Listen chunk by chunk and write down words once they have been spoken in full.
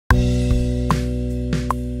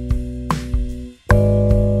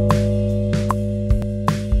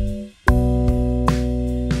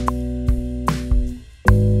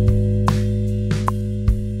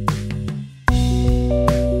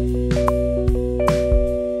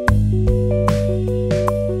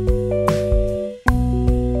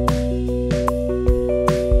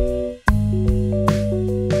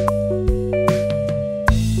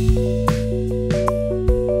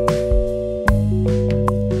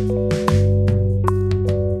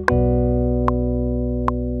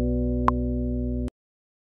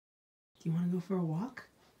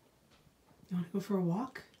for a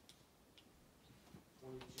walk?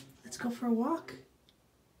 Let's go for a walk.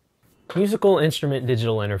 Musical Instrument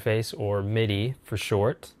Digital Interface, or MIDI for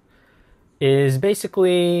short, is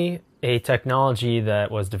basically a technology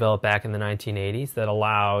that was developed back in the 1980s that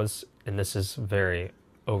allows, and this is very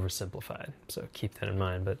oversimplified, so keep that in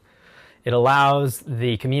mind, but it allows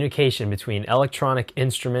the communication between electronic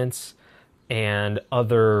instruments and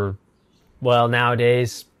other, well,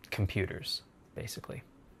 nowadays, computers, basically.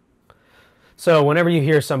 So whenever you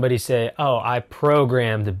hear somebody say, oh, I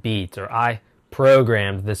programmed a beat, or I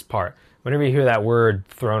programmed this part, whenever you hear that word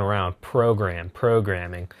thrown around,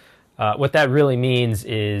 programming, what that really means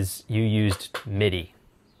is you used MIDI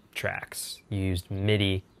tracks. You used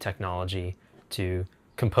MIDI technology to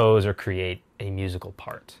compose or create a musical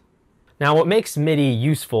part. Now, what makes MIDI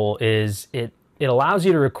useful is it allows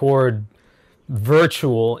you to record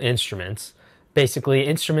virtual instruments, basically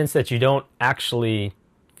instruments that you don't actually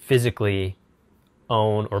physically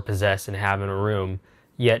own or possess and have in a room,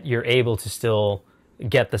 yet you're able to still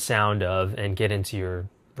get the sound of and get into your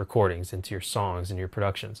recordings, into your songs and your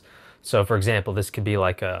productions. So for example, this could be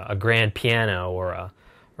like a grand piano or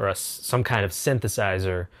some kind of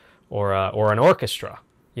synthesizer or an orchestra.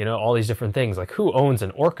 You know, all these different things. Like, who owns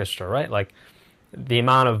an orchestra, right? Like, the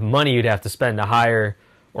amount of money you'd have to spend to hire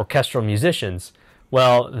orchestral musicians.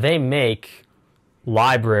 Well, they make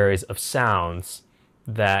libraries of sounds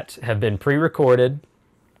that have been pre-recorded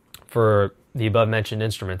for the above-mentioned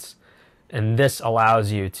instruments. And this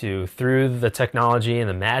allows you to, through the technology and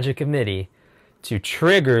the magic of MIDI, to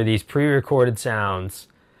trigger these pre-recorded sounds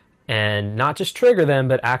and not just trigger them,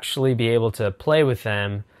 but actually be able to play with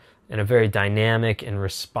them in a very dynamic and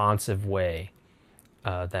responsive way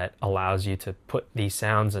that allows you to put these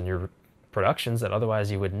sounds in your productions that otherwise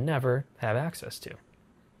you would never have access to.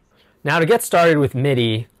 Now, to get started with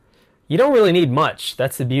MIDI, you don't really need much.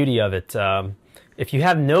 That's the beauty of it. If you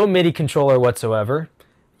have no MIDI controller whatsoever,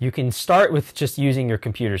 you can start with just using your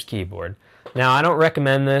computer's keyboard. Now, I don't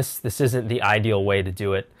recommend this. This isn't the ideal way to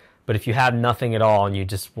do it. But if you have nothing at all and you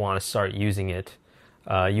just want to start using it,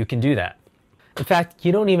 you can do that. In fact,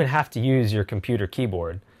 you don't even have to use your computer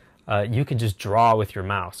keyboard. You can just draw with your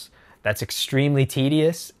mouse. That's extremely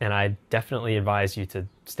tedious, and I definitely advise you to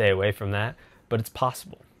stay away from that, but it's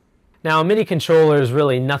possible. Now, a MIDI controller is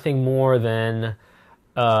really nothing more than,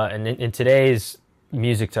 in today's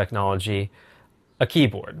music technology, a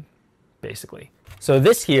keyboard, basically. So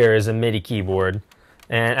this here is a MIDI keyboard,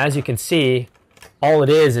 and as you can see, all it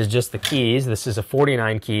is just the keys. This is a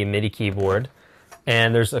 49 key MIDI keyboard.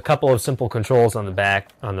 And there's a couple of simple controls on the back,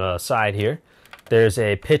 on the side here. There's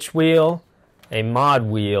a pitch wheel, a mod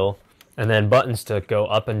wheel, and then buttons to go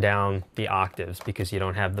up and down the octaves because you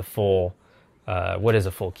don't have the full, what is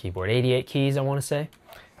a full keyboard? 88 keys, I want to say.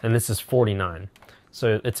 And this is 49.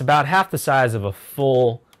 So it's about half the size of a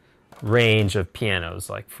full range of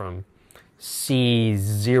pianos, like from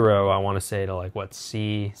C0, I want to say, to like, what,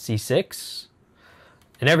 C6?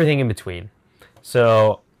 And everything in between.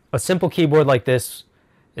 So a simple keyboard like this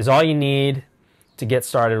is all you need to get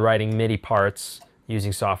started writing MIDI parts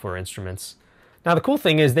using software instruments. Now, the cool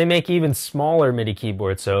thing is they make even smaller MIDI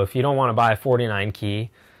keyboards, so if you don't want to buy a 49 key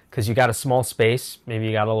because you got a small space, maybe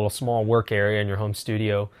you got a little small work area in your home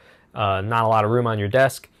studio, not a lot of room on your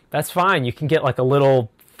desk, that's fine. You can get like a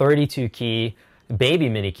little 32 key baby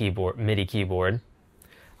MIDI keyboard.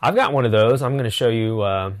 I've got one of those. I'm going to show you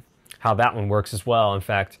how that one works as well. In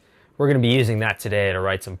fact, we're going to be using that today to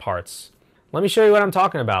write some parts. Let me show you what I'm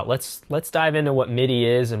talking about. Let's dive into what MIDI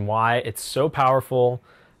is and why it's so powerful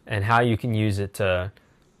and how you can use it to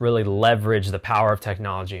really leverage the power of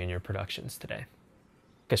technology in your productions today.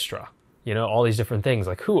 Orchestra, you know, all these different things.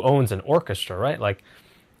 Like, who owns an orchestra, right? Like,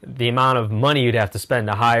 the amount of money you'd have to spend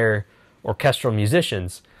to hire orchestral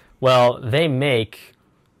musicians. Well, they make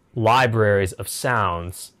libraries of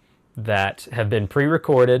sounds that have been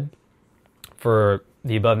pre-recorded for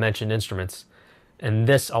the above-mentioned instruments, and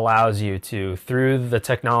this allows you to, through the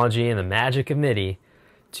technology and the magic of MIDI,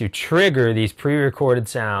 to trigger these pre-recorded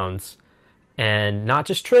sounds and not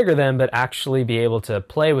just trigger them, but actually be able to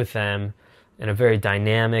play with them in a very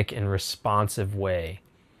dynamic and responsive way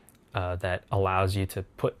that allows you to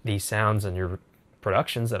put these sounds in your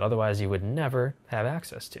productions that otherwise you would never have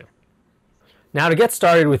access to. Now, to get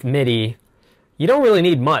started with MIDI, you don't really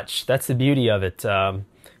need much. That's the beauty of it.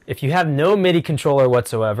 If you have no MIDI controller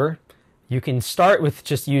whatsoever, you can start with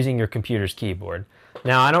just using your computer's keyboard.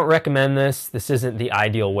 Now, I don't recommend this. This isn't the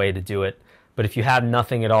ideal way to do it. But if you have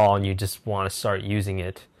nothing at all and you just want to start using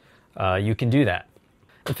it, you can do that.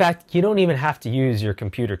 In fact, you don't even have to use your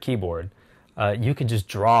computer keyboard. You can just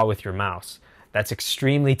draw with your mouse. That's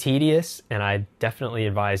extremely tedious, and I definitely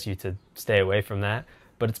advise you to stay away from that,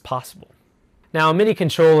 but it's possible. Now, a MIDI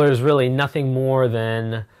controller is really nothing more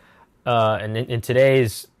than, in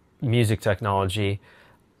today's music technology,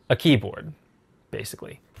 a keyboard,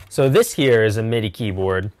 basically. So this here is a MIDI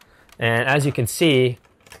keyboard, and as you can see,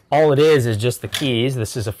 all it is just the keys.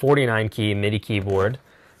 This is a 49 key MIDI keyboard,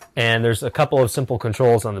 and there's a couple of simple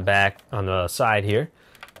controls on the back, on the side here.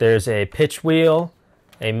 There's a pitch wheel,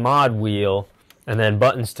 a mod wheel, and then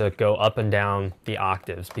buttons to go up and down the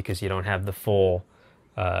octaves because you don't have the full,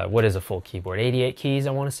 what is a full keyboard? 88 keys,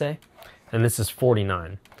 I want to say. And this is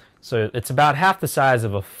 49. So it's about half the size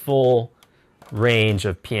of a full range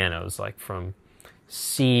of pianos, like from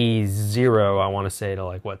C0, I want to say, to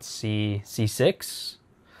like what, C6?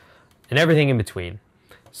 And everything in between.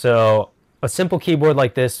 So a simple keyboard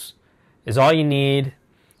like this is all you need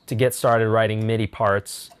to get started writing MIDI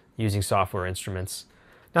parts using software instruments.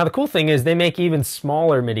 Now the cool thing is they make even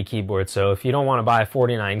smaller MIDI keyboards, so if you don't want to buy a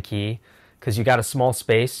 49 key because you got a small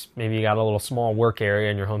space, maybe you got a little small work area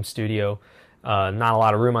in your home studio, not a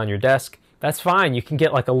lot of room on your desk, that's fine. You can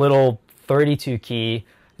get like a little 32 key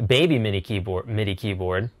baby MIDI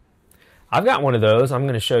keyboard. I've got one of those. I'm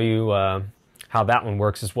going to show you how that one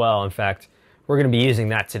works as well. In fact, we're going to be using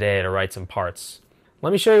that today to write some parts.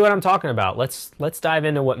 Let me show you what I'm talking about. Let's dive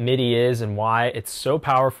into what MIDI is and why it's so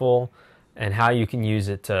powerful and how you can use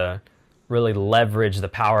it to really leverage the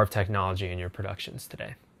power of technology in your productions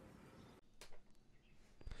today.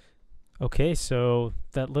 Okay, so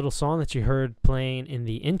that little song that you heard playing in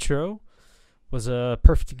the intro was a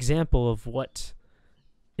perfect example of what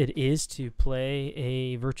it is to play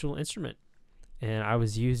a virtual instrument. And I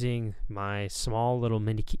was using my small little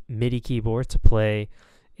MIDI keyboard to play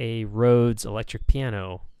a Rhodes electric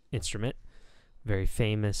piano instrument. Very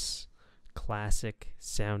famous, classic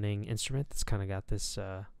sounding instrument that's kind of got this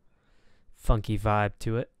funky vibe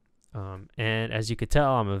to it. And as you could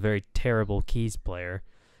tell, I'm a very terrible keys player,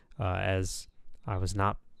 as I was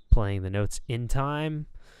not playing the notes in time.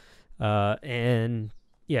 And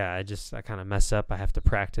yeah, I kind of mess up. I have to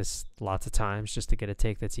practice lots of times just to get a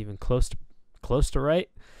take that's even close to right.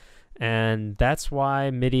 And that's why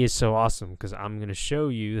MIDI is so awesome, because I'm going to show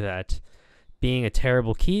you that being a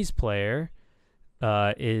terrible keys player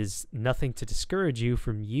is nothing to discourage you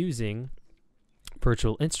from using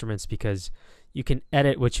virtual instruments, because you can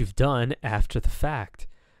edit what you've done after the fact,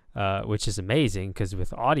 which is amazing, because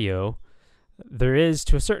with audio, there is,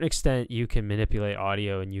 to a certain extent, you can manipulate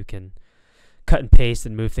audio and you can cut and paste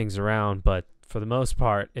and move things around, but for the most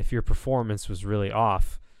part, if your performance was really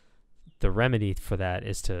off, the remedy for that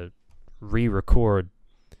is to re-record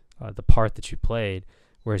the part that you played,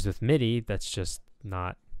 whereas with MIDI, that's just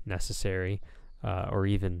not necessary or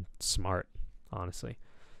even smart, honestly.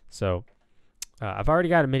 So I've already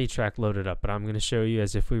got a MIDI track loaded up, but I'm going to show you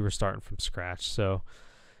as if we were starting from scratch. So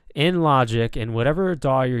in Logic, and whatever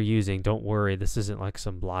DAW you're using, don't worry, this isn't like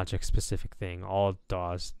some Logic specific thing. All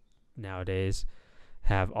DAWs nowadays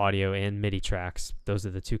have audio and MIDI tracks. Those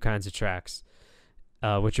are the two kinds of tracks.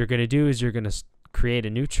 What you're going to do is you're going to create a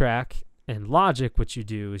new track. In Logic, what you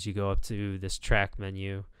do is you go up to this track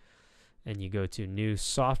menu and you go to New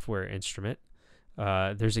Software Instrument.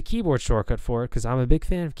 There's a keyboard shortcut for it, because I'm a big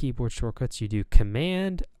fan of keyboard shortcuts. You do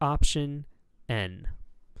Command Option N.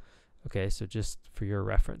 Okay, so just for your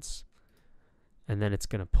reference. And then it's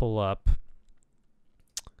going to pull up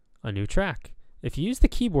a new track. If you use the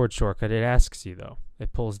keyboard shortcut, it asks you, though.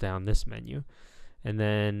 It pulls down this menu. And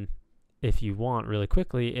then if you want, really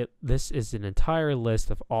quickly, this is an entire list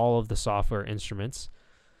of all of the software instruments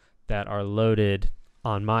that are loaded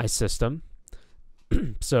on my system.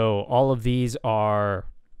 So all of these are,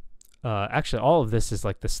 actually all of this is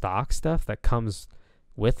like the stock stuff that comes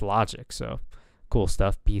with Logic. So cool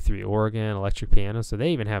stuff, B3 organ, electric piano. So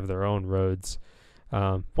they even have their own Rhodes.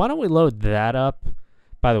 Why don't we load that up?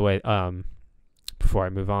 By the way, before I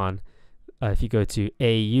move on, if you go to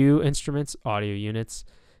AU instruments, audio units,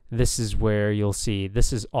 this is where you'll see,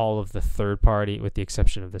 this is all of the third party, with the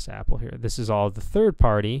exception of this Apple here. This is all of the third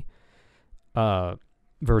party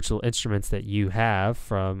virtual instruments that you have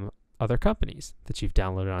from other companies that you've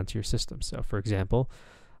downloaded onto your system. So for example,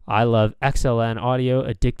 I love XLN Audio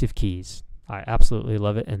Addictive Keys. I absolutely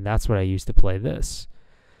love it, and that's what I use to play this.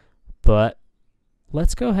 But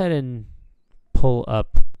let's go ahead and pull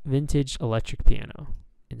up Vintage Electric Piano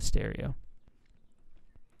in stereo.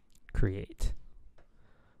 Create.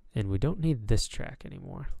 And we don't need this track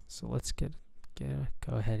anymore. So let's go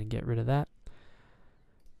ahead and get rid of that.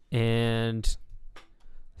 And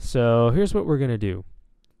so here's what we're going to do.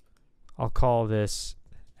 I'll call this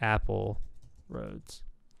Apple Rhodes.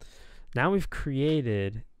 Now we've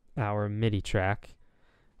created our MIDI track.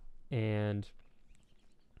 And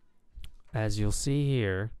as you'll see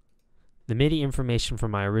here, the MIDI information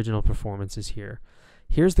from my original performance is here.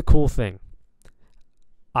 Here's the cool thing.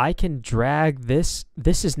 I can drag this.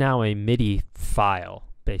 This is now a MIDI file,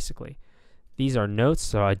 basically. These are notes,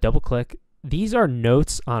 so I double click. These are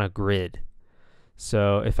notes on a grid.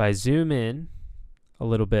 So if I zoom in a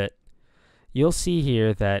little bit, you'll see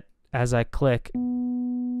here that as I click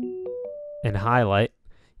and highlight,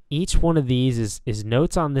 each one of these is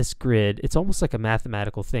notes on this grid. It's almost like a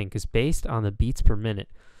mathematical thing, because based on the beats per minute,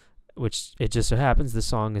 which it just so happens the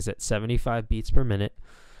song is at 75 beats per minute,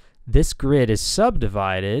 this grid is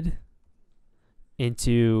subdivided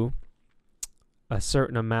into a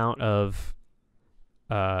certain amount of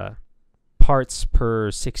parts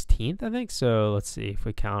per 16th, I think. So let's see if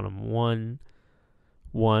we count them.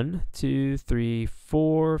 1, 2, 3,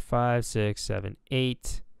 4, 5, 6, 7,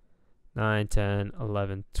 8, 9, 10,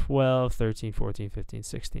 11, 12, 13, 14, 15,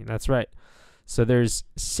 16. That's right. So there's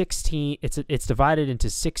 16. It's divided into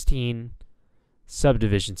 16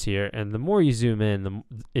 subdivisions here, and the more you zoom in,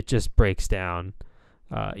 it just breaks down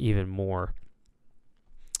even more.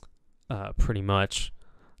 Pretty much.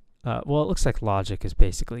 Well, it looks like Logic is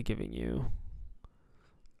basically giving you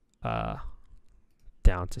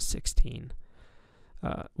down to 16,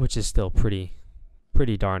 which is still pretty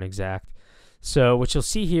darn exact. So what you'll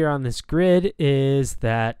see here on this grid is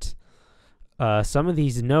that some of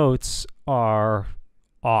these notes are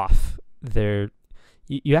off.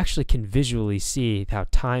 You actually can visually see how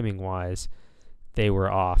timing-wise they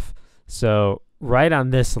were off. So right on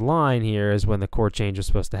this line here is when the chord change was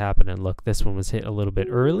supposed to happen. And look, this one was hit a little bit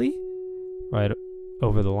early, right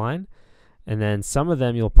over the line. And then some of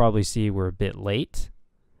them you'll probably see were a bit late,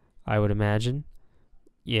 I would imagine.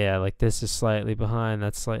 Yeah, like this is slightly behind,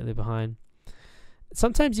 that's slightly behind.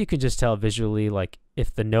 Sometimes you can just tell visually, like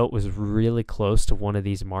if the note was really close to one of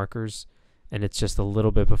these markers and it's just a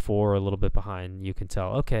little bit before or a little bit behind, you can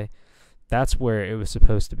tell, okay, that's where it was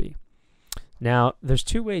supposed to be. Now, there's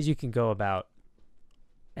two ways you can go about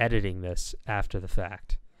editing this after the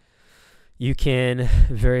fact. You can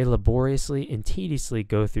very laboriously and tediously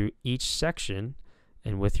go through each section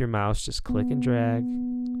and with your mouse just click and drag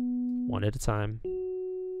one at a time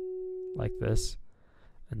like this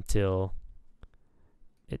until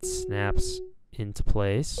it snaps into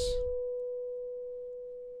place.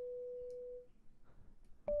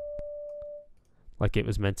 Like it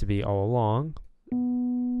was meant to be all along.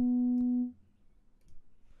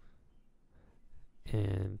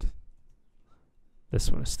 And this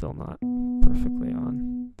one is still not perfectly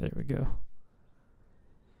on. There we go.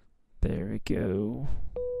 There we go.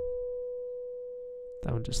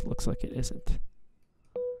 That one just looks like it isn't.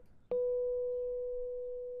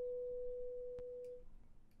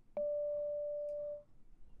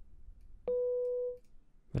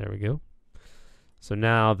 There we go. So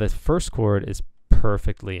now the first chord is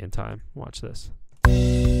perfectly in time. Watch this.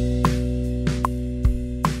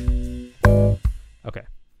 Okay.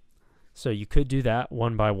 So you could do that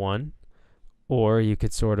one by one, or you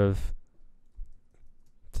could sort of,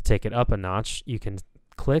 to take it up a notch, you can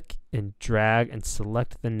click and drag and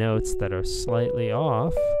select the notes that are slightly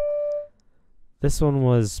off. This one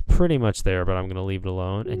was pretty much there, but I'm going to leave it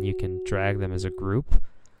alone, and you can drag them as a group.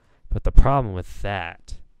 But the problem with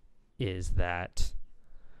that is that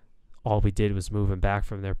all we did was move them back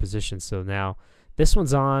from their position. So now this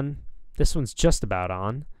one's on, this one's just about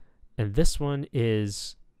on, and this one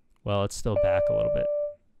is, well, it's still back a little bit.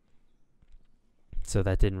 So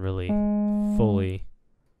that didn't really fully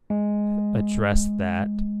address that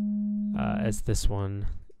as this one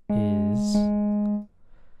is.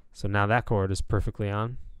 So now that chord is perfectly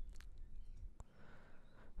on.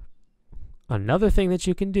 Another thing that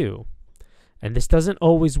you can do, and this doesn't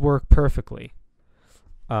always work perfectly,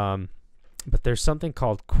 but there's something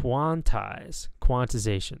called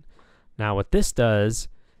quantization. Now what this does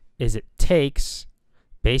is it takes,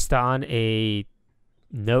 based on a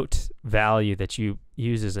note value that you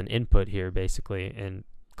use as an input here basically, and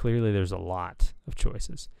clearly there's a lot of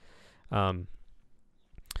choices.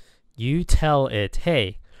 You tell it,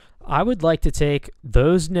 hey, I would like to take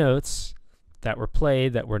those notes that were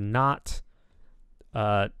played that were not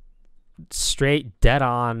straight dead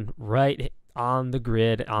on, right on the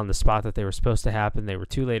grid, on the spot that they were supposed to happen. They were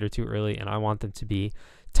too late or too early, and I want them to be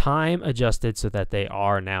time adjusted so that they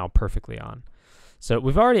are now perfectly on. So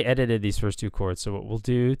we've already edited these first two chords, so what we'll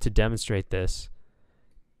do to demonstrate this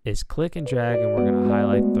is click and drag, and we're going to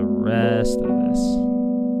highlight the rest of this,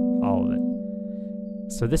 all of it.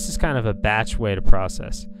 So this is kind of a batch way to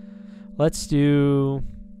process. Let's do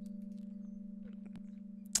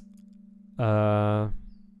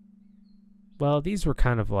well, these were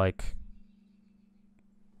kind of like,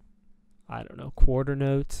 I don't know, quarter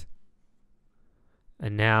note.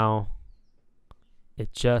 And now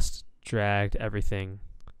it just dragged everything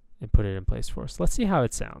and put it in place for us. Let's see how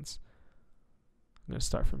it sounds. I'm going to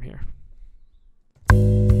start from here.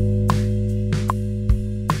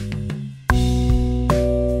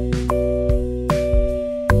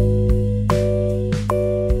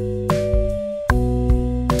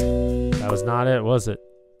 That was not it, was it?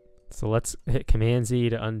 So let's hit Command Z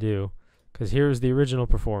to undo, because here's the original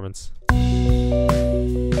performance.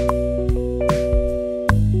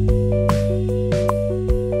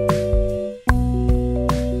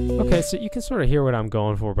 Okay, so you can sort of hear what I'm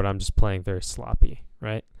going for, but I'm just playing very sloppy,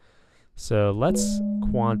 right? So let's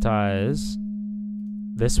quantize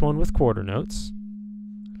this one with quarter notes.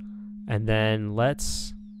 And then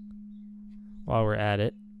let's, while we're at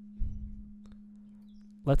it,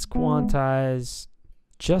 let's quantize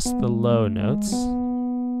just the low notes.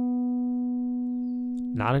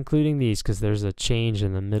 Not including these, because there's a change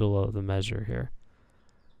in the middle of the measure here.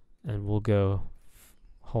 And we'll go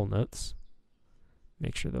whole notes.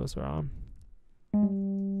 Make sure those are on.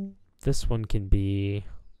 This one can be,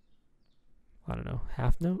 I don't know,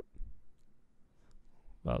 half note?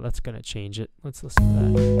 Well, that's going to change it. Let's listen to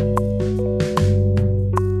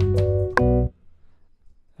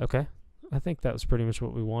that. Okay. I think that was pretty much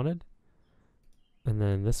what we wanted. And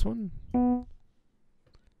then this one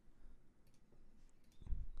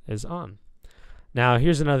is on. Now,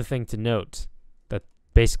 here's another thing to note. That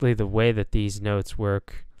basically the way that these notes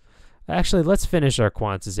work. Actually, let's finish our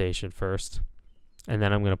quantization first. And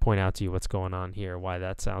then I'm going to point out to you what's going on here, why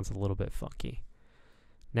that sounds a little bit funky.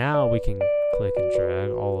 Now we can click and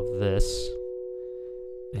drag all of this.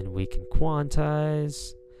 And we can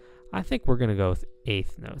quantize. I think we're going to go with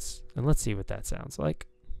eighth notes. And let's see what that sounds like.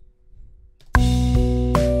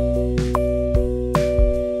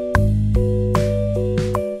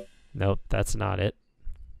 Nope, that's not it.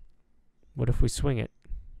 What if we swing it?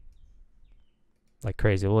 Like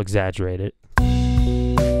crazy. We'll exaggerate it.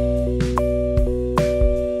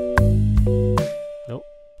 Nope,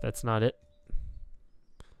 that's not it.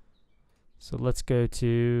 So let's go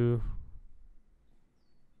to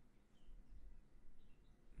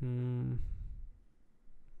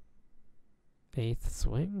eighth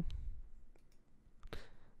swing.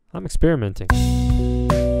 I'm experimenting.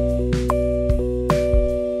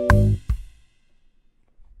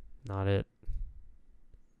 Not it.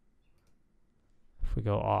 If we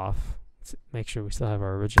go off, let's make sure we still have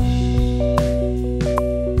our original.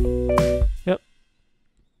 Yep.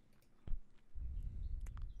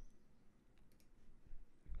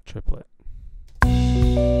 Triplet.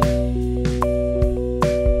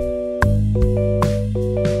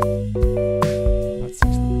 About 60.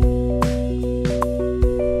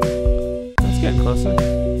 That's getting closer.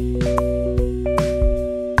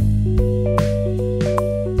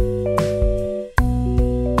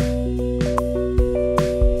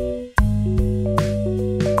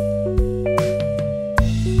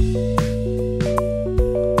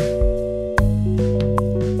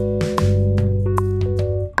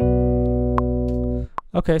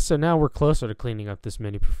 Okay, so now we're closer to cleaning up this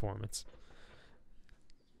MIDI performance.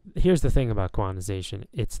 Here's the thing about quantization.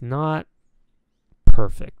 It's not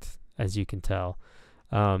perfect, as you can tell.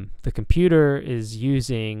 The computer is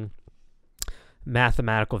using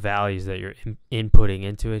mathematical values that you're inputting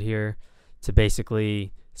into it here to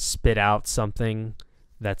basically spit out something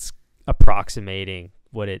that's approximating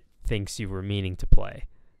what it thinks you were meaning to play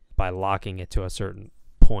by locking it to a certain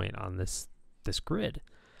point on this grid.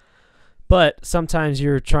 But sometimes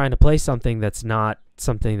you're trying to play something that's not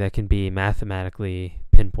something that can be mathematically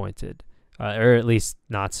pinpointed, or at least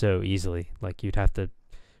not so easily. Like you'd have to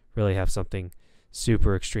really have something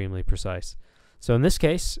super extremely precise. So in this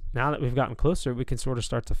case, now that we've gotten closer, we can sort of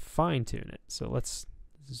start to fine tune it. So let's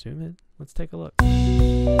zoom in. Let's take a look.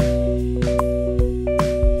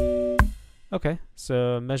 Okay,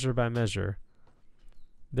 so measure by measure.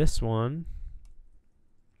 This one,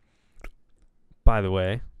 by the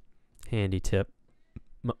way, handy tip,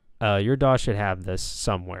 your DAW should have this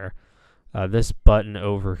somewhere. This button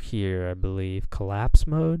over here, I believe, collapse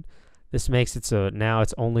mode. This makes it so now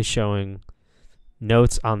it's only showing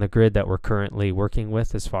notes on the grid that we're currently working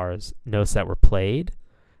with as far as notes that were played,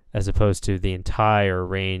 as opposed to the entire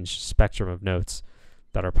range spectrum of notes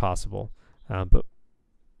that are possible. But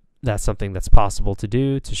that's something that's possible to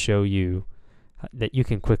do to show you that you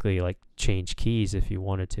can quickly like change keys if you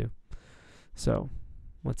wanted to. So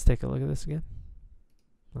let's take a look at this again.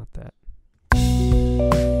 Not that.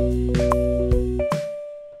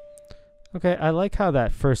 Okay, I like how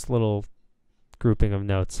that first little grouping of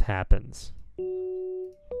notes happens.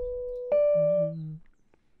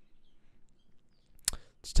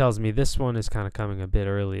 which tells me this one is kind of coming a bit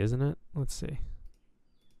early, isn't it? Let's see.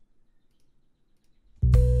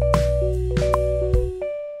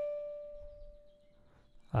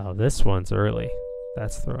 Oh, this one's early.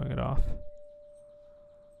 That's throwing it off.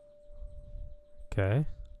 Okay.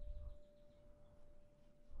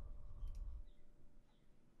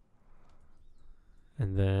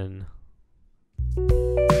 And then,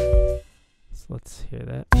 so let's hear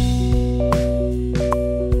that.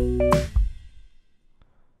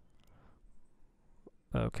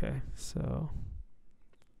 Okay, so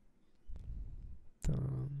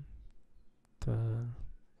dun, dun.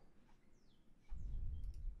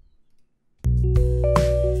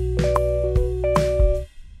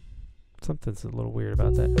 Something's a little weird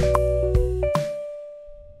about that.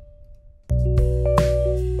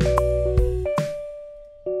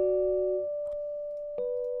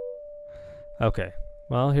 Okay,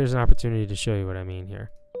 well, here's an opportunity to show you what I mean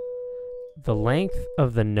here. The length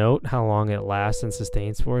of the note, how long it lasts and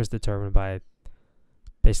sustains for, is determined by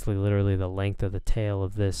basically literally the length of the tail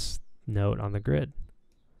of this note on the grid.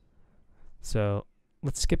 So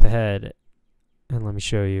let's skip ahead and let me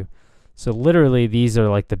show you. So literally these are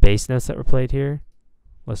like the bass notes that were played here.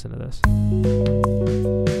 Listen to this.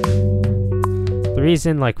 The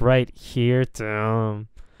reason like right here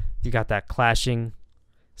you got that clashing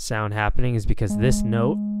sound happening is because this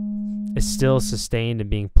note is still sustained and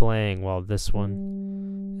being playing while this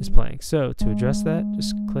one is playing. So to address that,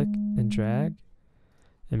 just click and drag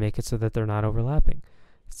and make it so that they're not overlapping.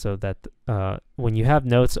 So that when you have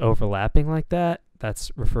notes overlapping like that,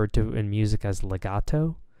 that's referred to in music as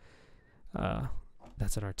legato.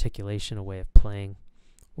 That's an articulation, a way of playing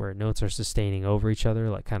where notes are sustaining over each other,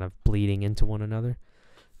 like kind of bleeding into one another.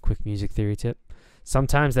 Quick music theory tip.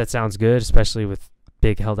 Sometimes that sounds good, especially with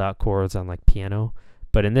big held out chords on like piano,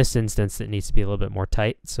 but in this instance it needs to be a little bit more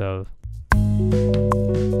tight. So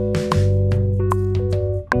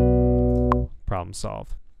problem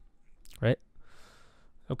solved, right?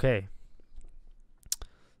 Okay,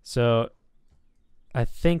 so I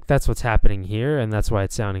think that's what's happening here, and that's why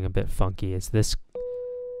it's sounding a bit funky, is this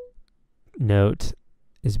note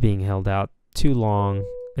is being held out too long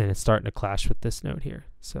and it's starting to clash with this note here.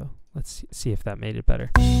 So let's see if that made it better.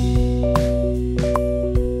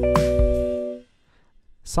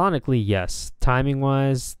 Sonically, yes. Timing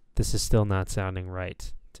wise, this is still not sounding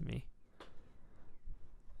right to me,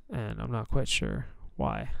 and I'm not quite sure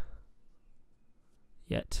why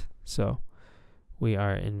yet. So we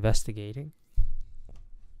are investigating.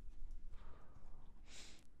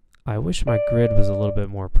 I wish my grid was a little bit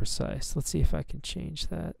more precise. Let's see if I can change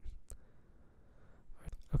that.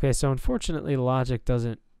 Okay, so unfortunately Logic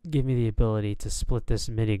doesn't give me the ability to split this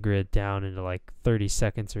MIDI grid down into like 30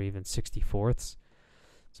 seconds or even 64ths.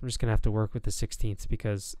 So I'm just going to have to work with the 16ths,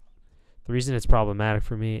 because the reason it's problematic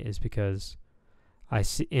for me is because I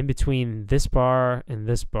see in between this bar and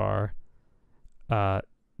this bar,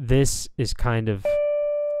 this is kind of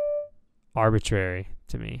arbitrary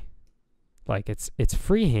to me. Like it's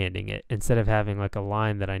freehanding it instead of having like a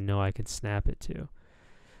line that I know I can snap it to.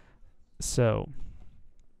 So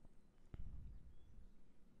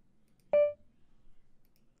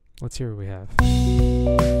let's hear what we have.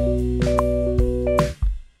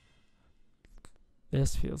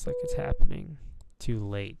 This feels like it's happening too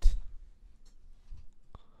late.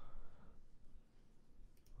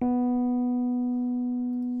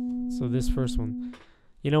 So this first one,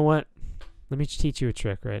 you know what? Let me teach you a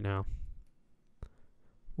trick right now.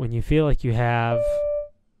 When you feel like you have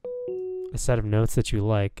a set of notes that you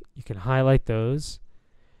like, you can highlight those.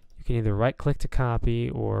 You can either right click to copy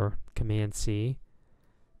or Command C,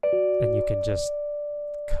 and you can just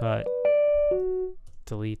cut,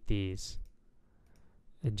 delete these,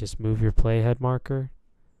 and just move your playhead marker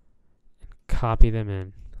and copy them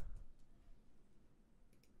in.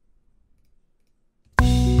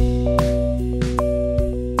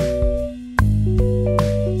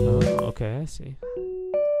 Oh, okay, I see.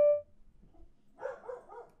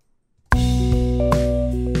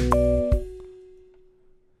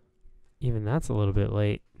 Even that's a little bit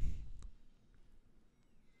late.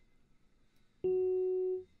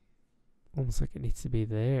 Almost like it needs to be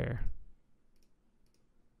there.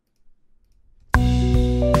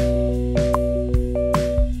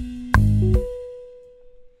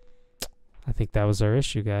 I think that was our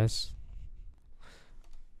issue, guys.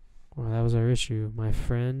 Well, that was our issue, my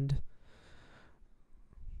friend.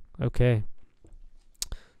 Okay.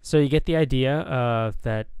 So you get the idea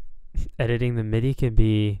that editing the MIDI can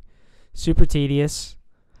be super tedious.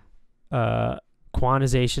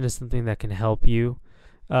 Quantization is something that can help you.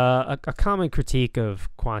 A common critique of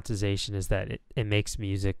quantization is that it makes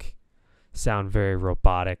music sound very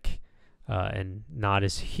robotic and not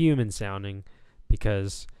as human sounding,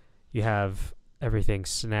 because you have everything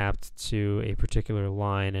snapped to a particular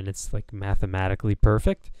line and it's like mathematically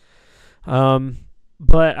perfect.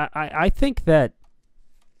 But I think that,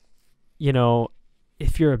 you know,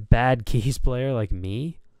 if you're a bad keys player like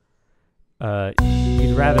me,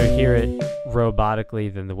 you'd rather hear it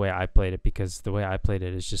robotically than the way I played it, because the way I played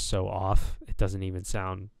it is just so off. It doesn't even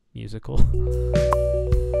sound musical.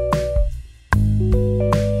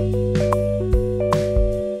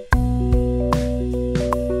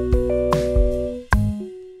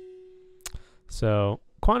 So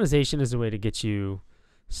quantization is a way to get you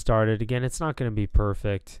started. Again, it's not going to be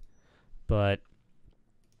perfect, but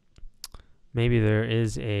maybe there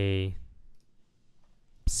is a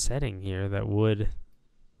setting here that would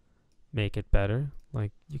make it better.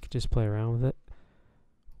 Like, you could just play around with it.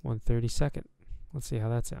 1/32. Let's see how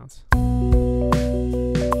that sounds.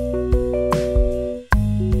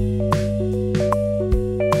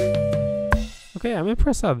 Okay, I'm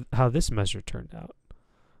impressed how this measure turned out.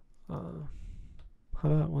 How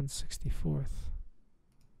about 1/64?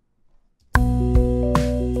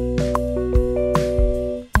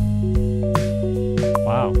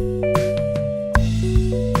 Wow.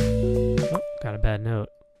 Oh, got a bad note.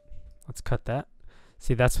 Let's cut that.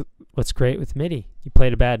 See, that's what's great with MIDI. You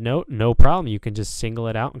played a bad note, no problem. You can just single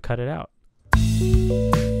it out and cut it out.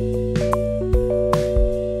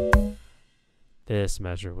 This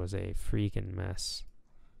measure was a freaking mess.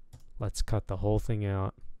 Let's cut the whole thing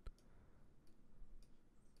out.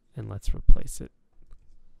 And let's replace it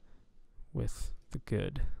with the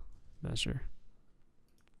good measure.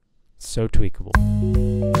 So tweakable.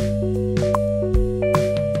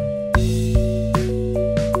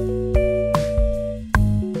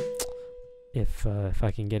 If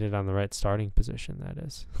I can get it on the right starting position, that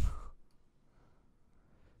is.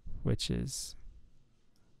 Which is,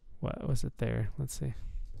 what was it there? Let's see.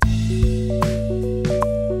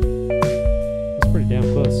 It's pretty damn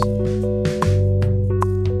close.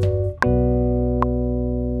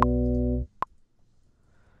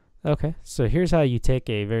 Okay, so here's how you take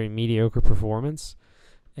a very mediocre performance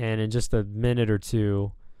and in just a minute or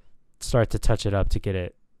two start to touch it up to get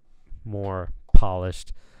it more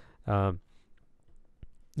polished.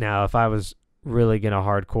 Now, if I was really going to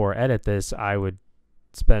hardcore edit this, I would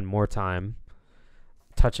spend more time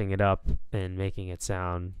touching it up and making it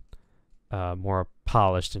sound more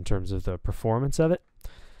polished in terms of the performance of it.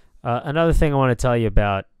 Another thing I want to tell you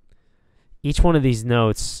about, each one of these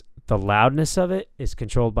notes, the loudness of it is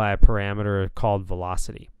controlled by a parameter called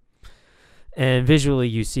velocity. And visually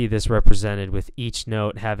you see this represented with each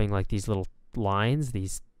note having like these little lines,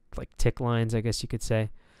 these like tick lines, I guess you could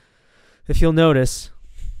say. If you'll notice,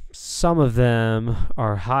 some of them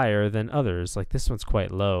are higher than others. Like this one's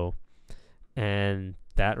quite low, and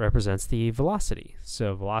that represents the velocity.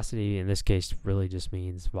 So velocity in this case really just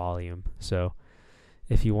means volume. So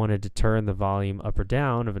if you wanted to turn the volume up or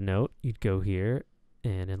down of a note, you'd go here,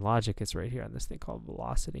 and in Logic it's right here on this thing called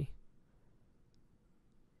velocity.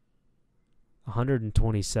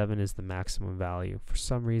 127 is the maximum value. For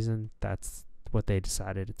some reason, that's what they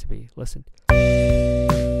decided it to be. Listen.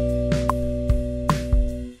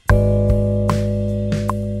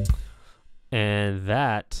 And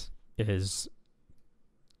that is,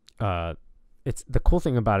 it's the cool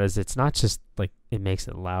thing about it is it's not just like it makes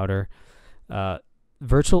it louder.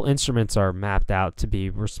 Virtual instruments are mapped out to be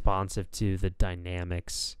responsive to the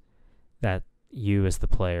dynamics that you as the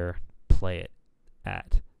player play it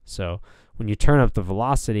at. So when you turn up the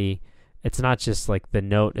velocity, it's not just like the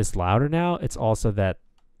note is louder now, it's also that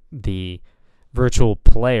the virtual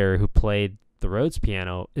player who played the Rhodes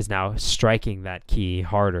piano is now striking that key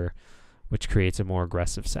harder, which creates a more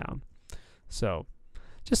aggressive sound. So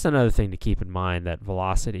just another thing to keep in mind, that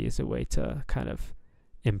velocity is a way to kind of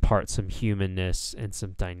impart some humanness and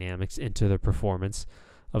some dynamics into the performance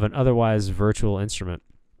of an otherwise virtual instrument.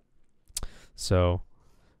 So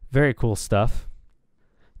very cool stuff.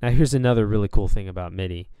 Now here's another really cool thing about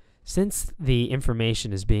MIDI. Since the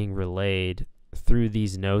information is being relayed through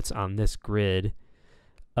these notes on this grid,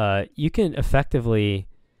 you can effectively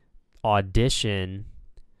audition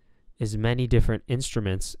as many different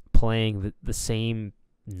instruments playing the same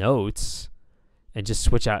notes and just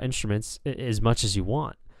switch out instruments as much as you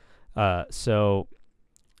want. So,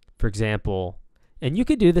 for example, and you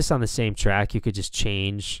could do this on the same track. You could just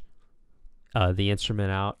change the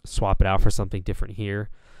instrument out, swap it out for something different here.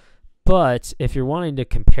 But if you're wanting to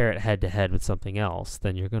compare it head to head with something else,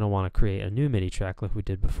 then you're going to want to create a new MIDI track like we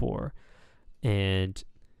did before. And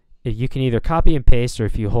You can either copy and paste, or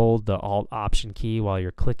if you hold the Alt Option key while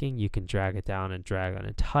you're clicking, you can drag it down and drag an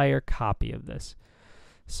entire copy of this.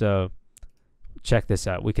 So check this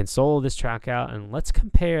out. We can solo this track out, and let's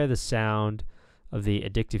compare the sound of the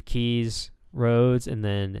Addictive Keys Rhodes and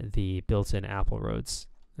then the built-in Apple Rhodes.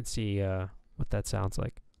 Let's see what that sounds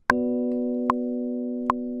like.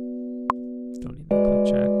 Don't need the click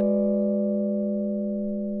track.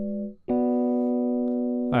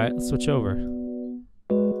 All right, let's switch over.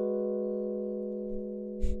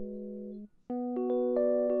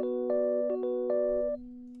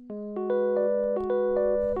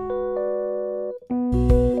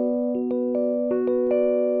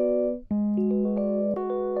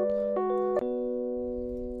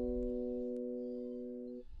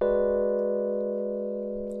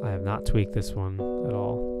 I have not tweaked this one at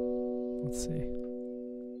all. Let's see.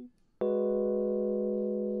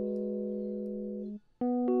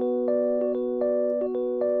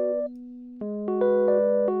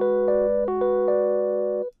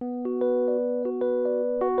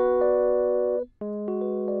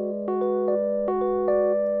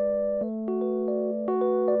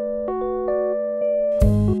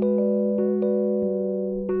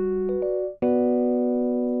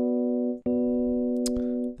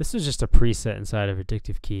 This is just a preset inside of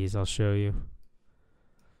Addictive Keys. I'll show you.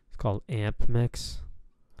 It's called Amp Mix.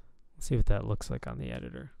 Let's see what that looks like on the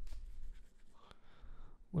editor.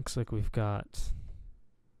 Looks like we've got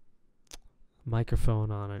a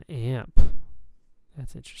microphone on an amp.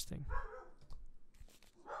 That's interesting.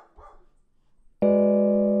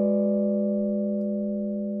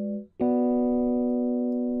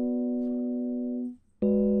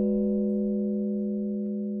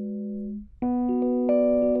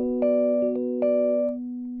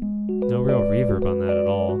 No real reverb on that at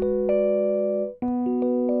all.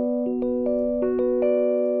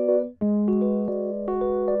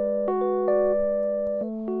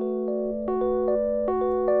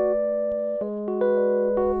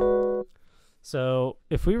 So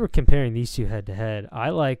if we were comparing these two head to head, I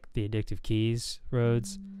like the Addictive Keys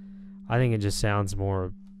Rhodes. I think it just sounds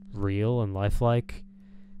more real and lifelike,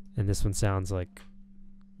 and this one sounds like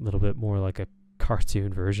a little bit more like a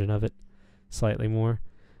cartoon version of it, slightly more.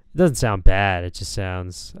 It doesn't sound bad, it just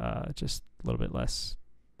sounds just a little bit less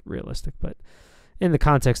realistic, but in the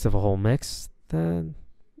context of a whole mix, then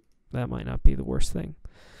that might not be the worst thing.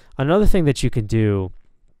 Another thing that you can do,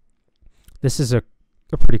 this is a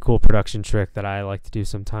pretty cool production trick that I like to do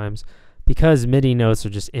sometimes, because MIDI notes are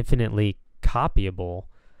just infinitely copyable.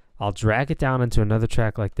 I'll drag it down into another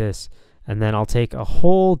track like this, and then I'll take a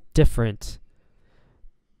whole different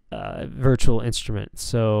virtual instrument.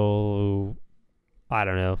 So I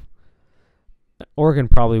don't know, organ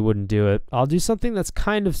probably wouldn't do it. I'll do something that's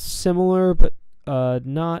kind of similar, but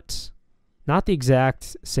not the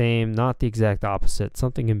exact same, not the exact opposite,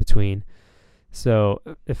 something in between. So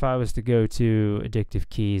if I was to go to Addictive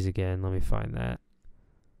Keys again, let me find that.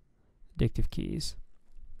 Addictive Keys.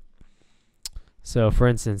 So for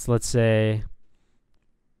instance, let's take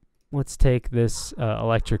this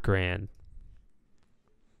Electric Grand,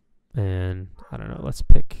 and I don't know, let's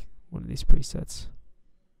pick one of these presets.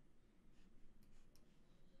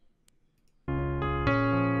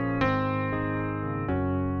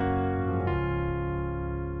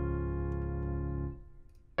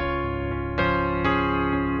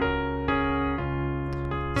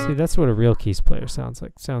 See, that's what a real keys player sounds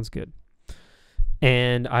like. Sounds good.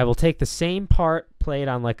 And I will take the same part played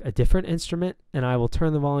on like a different instrument, and I will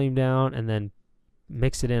turn the volume down and then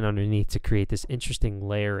mix it in underneath to create this interesting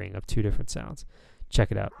layering of two different sounds.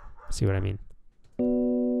 Check it out. See what I mean?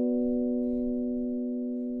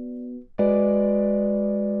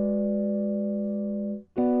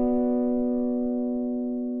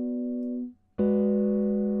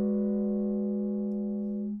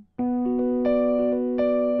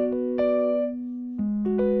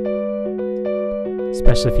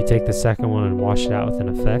 Especially if you take the second one and wash it out with an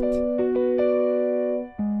effect.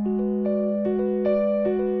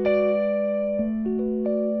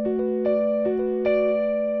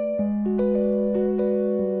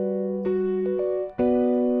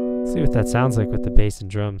 Let's see what that sounds like with the bass and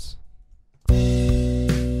drums.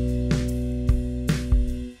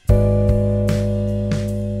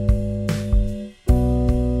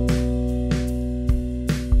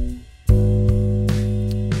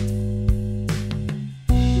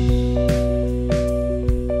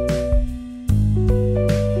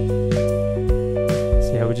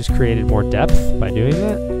 Just created more depth by doing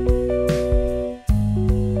that.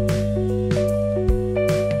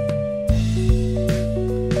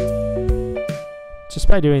 Just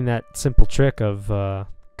by doing that simple trick of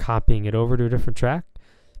copying it over to a different track,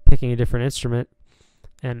 picking a different instrument.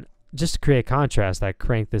 And just to create contrast, I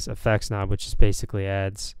crank this effects knob, which just basically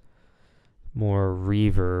adds more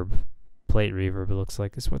reverb, plate reverb, it looks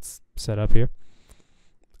like is what's set up here.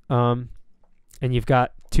 And you've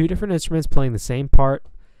got two different instruments playing the same part,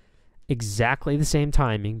 exactly the same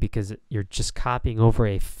timing, because you're just copying over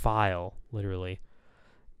a file, literally.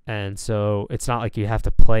 And so it's not like you have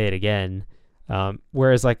to play it again.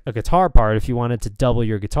 Whereas like a guitar part, if you wanted to double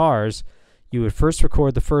your guitars, you would first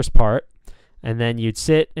record the first part, and then you'd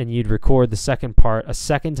sit and you'd record the second part a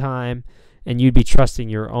second time, and you'd be trusting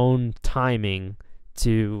your own timing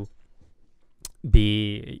to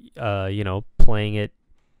be, playing it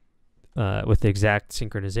with the exact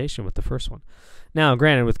synchronization with the first one. Now,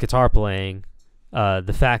 granted, with guitar playing,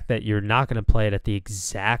 the fact that you're not going to play it at the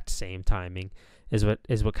exact same timing is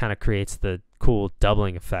what kind of creates the cool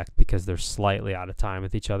doubling effect, because they're slightly out of time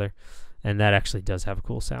with each other, and that actually does have a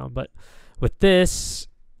cool sound. But with this,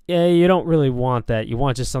 yeah, you don't really want that. You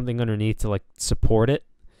want just something underneath to like support it.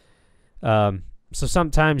 So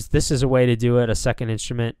sometimes this is a way to do it, a second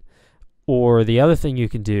instrument. Or the other thing you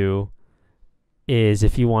can do is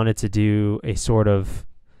if you wanted to do a sort of,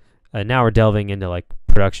 now we're delving into like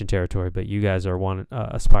production territory, but you guys are one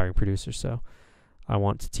aspiring producer, so I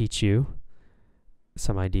want to teach you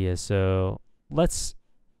some ideas. So let's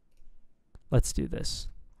do this.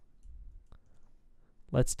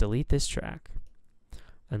 Let's delete this track,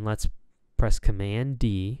 and let's press Command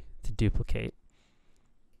D to duplicate.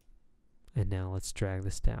 And now let's drag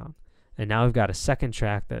this down. And now we've got a second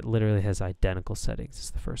track that literally has identical settings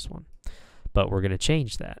as the first one. But we're going to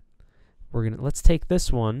change that. Let's take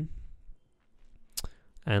this one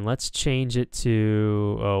and let's change it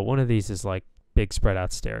to, one of these is like big spread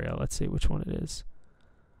out stereo. Let's see which one it is.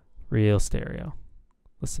 Real stereo.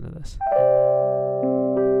 Listen to this.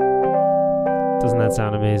 Doesn't that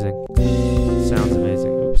sound amazing? Sounds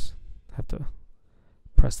amazing. Oops. I have to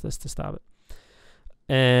press this to stop it.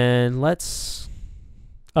 And let's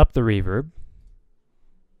up the reverb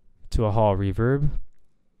to a hall reverb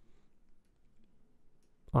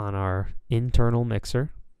on our internal mixer.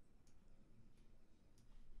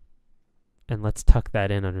 And let's tuck that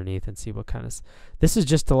in underneath and see what kind of... This is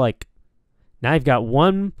just to like... Now you've got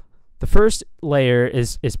one... The first layer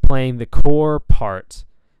is playing the core part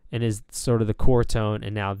and is sort of the core tone.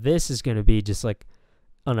 And now this is going to be just like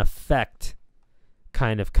an effect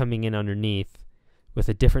kind of coming in underneath with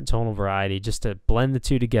a different tonal variety, just to blend the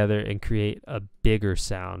two together and create a bigger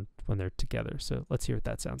sound when they're together. So let's hear what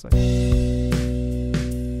that sounds like.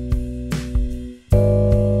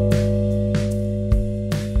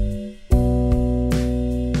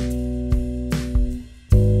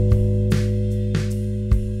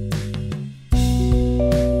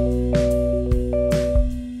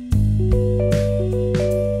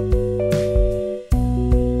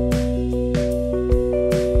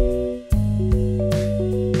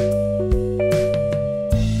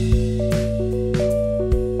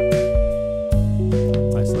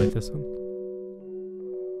 This one.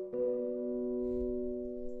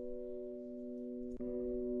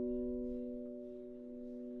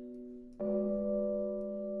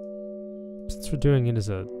 Since we're doing it as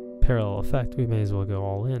a parallel effect, we may as well go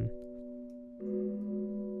all in.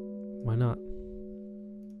 Why not?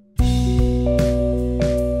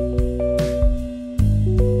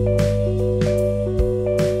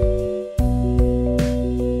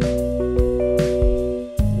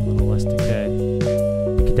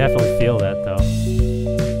 Definitely feel that though.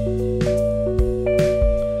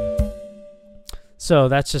 So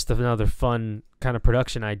that's just another fun kind of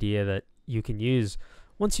production idea that you can use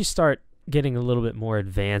once you start getting a little bit more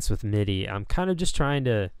advanced with MIDI. I'm kind of just trying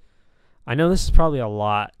to, I know this is probably a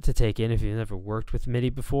lot to take in if you've never worked with MIDI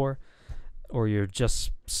before, or you're just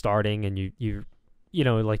starting and you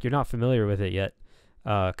like you're not familiar with it yet,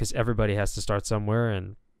 because everybody has to start somewhere.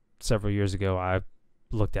 And several years ago I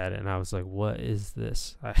looked at it and I was like, what is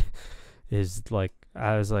this? I was like,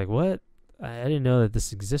 what? I didn't know that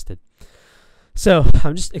this existed. So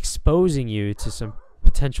I'm just exposing you to some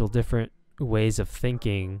potential different ways of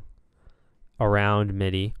thinking around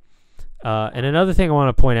MIDI. And another thing I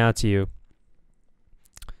want to point out to you,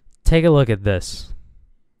 take a look at this.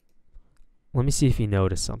 Let me see if you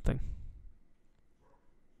notice something.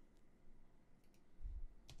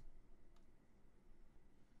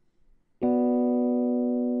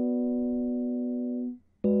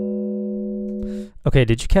 Okay,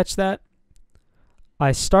 did you catch that?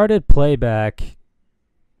 I started playback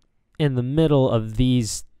in the middle of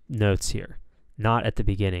these notes here, not at the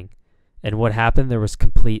beginning. And what happened? There was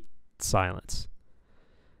complete silence.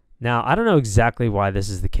 Now, I don't know exactly why this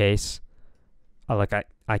is the case,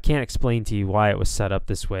 I can't explain to you why it was set up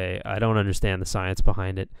this way. I don't understand the science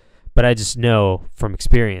behind it, but I just know from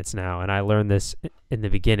experience now, and I learned this in the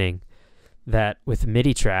beginning, that with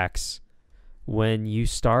MIDI tracks, when you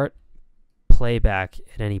start playback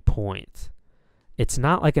at any point, it's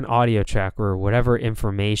not like an audio track where whatever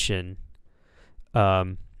information,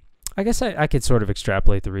 I guess I could sort of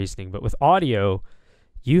extrapolate the reasoning, but with audio,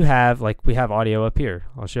 you have, like we have audio up here.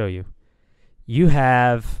 I'll show you. You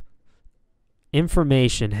have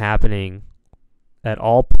information happening at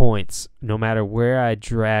all points. No matter where I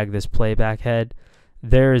drag this playback head,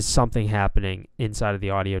 there is something happening inside of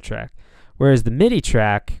the audio track. Whereas the MIDI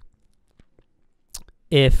track,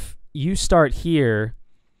 if you start here,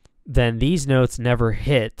 then these notes never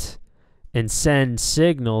hit and send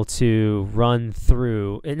signal to run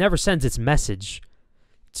through. It never sends its message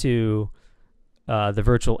to the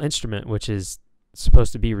virtual instrument, which is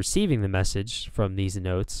supposed to be receiving the message from these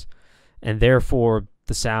notes, and therefore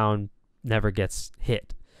the sound never gets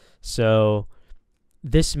hit. So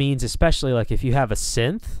this means, especially like if you have a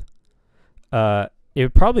synth, it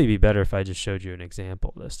would probably be better if I just showed you an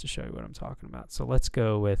example of this to show you what I'm talking about. So let's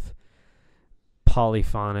go with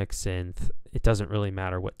polyphonic synth. It doesn't really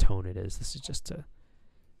matter what tone it is. This is just to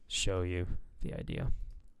show you the idea,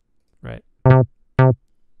 right?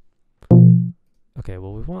 Okay,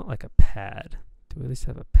 well, we want like a pad. Do we at least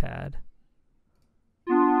have a pad?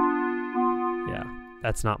 Yeah,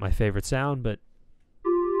 that's not my favorite sound, but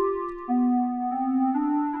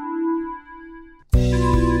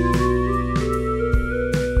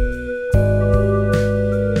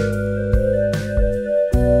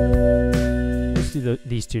let's do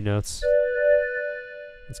these two notes.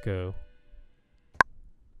 Let's go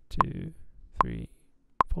 2, 3,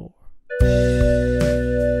 4.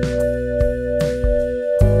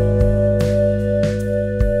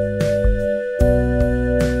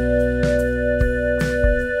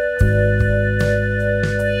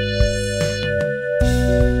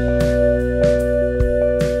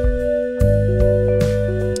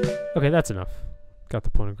 Okay, that's enough. Got the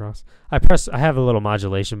point across. I have a little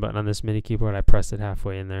modulation button on this MIDI keyboard. I pressed it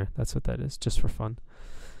halfway in there. That's what that is, just for fun.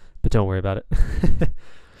 But don't worry about it.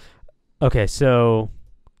 Okay, so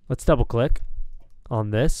let's double click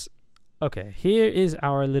on this. Okay, here is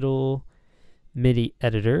our little MIDI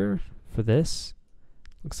editor for this.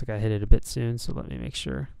 Looks like I hit it a bit soon, so let me make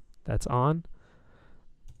sure that's on.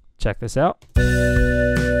 Check this out.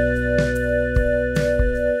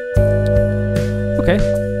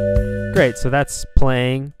 Okay. Great, so that's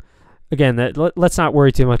playing. Again, let's not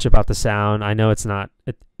worry too much about the sound. I know it's not,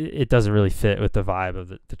 it doesn't really fit with the vibe of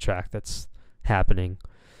the track that's happening,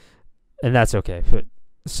 and that's okay. But,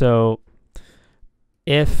 so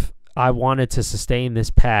if I wanted to sustain this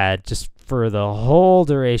pad just for the whole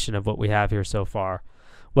duration of what we have here so far,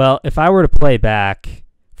 well, if I were to play back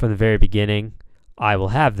from the very beginning, I will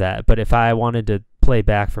have that. But if I wanted to play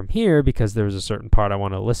back from here because there was a certain part I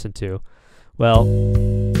want to listen to, well,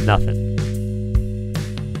 nothing.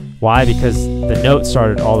 Why? Because the note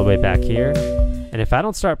started all the way back here, and if I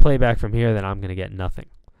don't start playback from here, then I'm going to get nothing.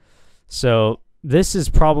 So this is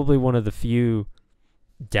probably one of the few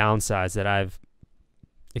downsides that I've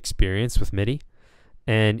experienced with MIDI,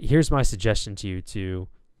 and here's my suggestion to you to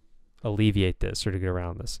alleviate this or to get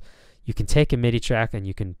around this. You can take a MIDI track and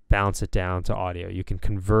you can bounce it down to audio. You can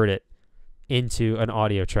convert it into an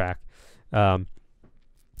audio track.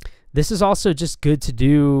 This is also just good to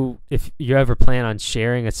do if you ever plan on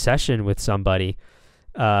sharing a session with somebody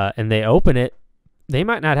and they open it. They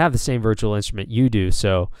might not have the same virtual instrument you do,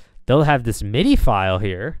 so they'll have this MIDI file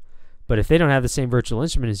here, but if they don't have the same virtual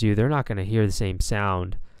instrument as you, they're not going to hear the same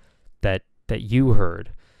sound that you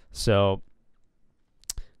heard. So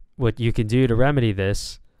what you can do to remedy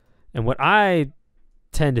this, and what I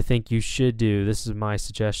tend to think you should do, this is my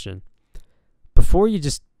suggestion, before you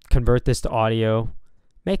just convert this to audio,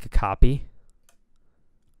 make a copy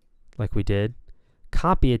like we did.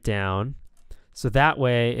 Copy it down so that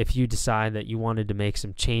way if you decide that you wanted to make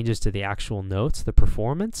some changes to the actual notes, the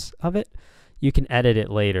performance of it, you can edit it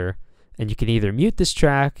later, and you can either mute this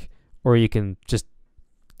track or you can just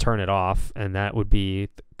turn it off, and that would be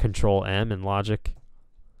Control M in Logic.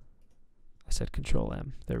 I said Control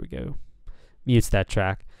M. There we go. Mutes that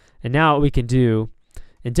track. And now what we can do,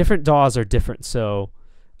 and different DAWs are different, so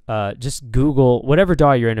just Google whatever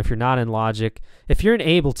DAW you're in. If you're not in Logic, if you're in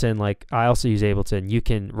Ableton, like I also use Ableton, you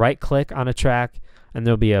can right click on a track and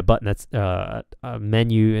there'll be a button that's a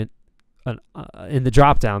menu in the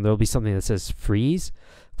drop down. There'll be something that says freeze.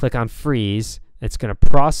 Click on freeze. It's going to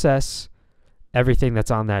process everything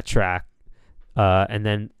that's on that track, and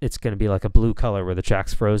then it's going to be like a blue color where the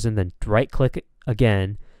track's frozen. Then right click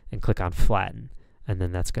again and click on flatten, and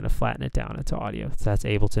then that's going to flatten it down into audio. So that's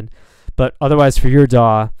Ableton. But otherwise, for your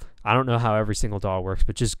DAW, I don't know how every single DAW works,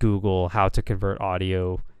 but just Google how to convert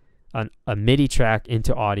audio, a MIDI track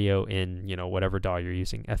into audio in, you know, whatever DAW you're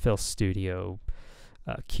using, FL Studio,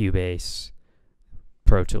 Cubase,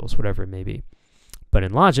 Pro Tools, whatever it may be. But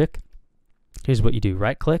in Logic, here's what you do.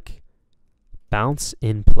 Right click, bounce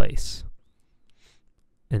in place.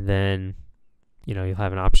 And then, you know, you'll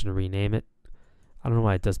have an option to rename it. I don't know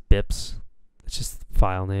why it does bips. It's just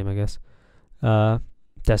file name, I guess.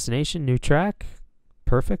 Destination, new track.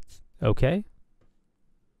 Perfect. Okay.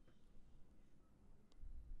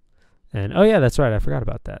 And oh yeah, that's right. I forgot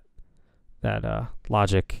about that. That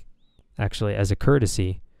Logic actually, as a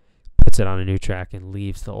courtesy, puts it on a new track and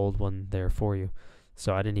leaves the old one there for you.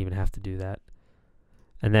 So I didn't even have to do that.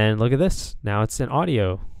 And then look at this. Now it's in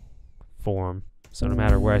audio form. So no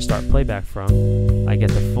matter where I start playback from, I get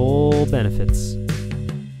the full benefits.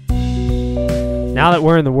 Now that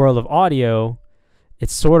we're in the world of audio,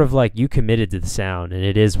 it's sort of like you committed to the sound, and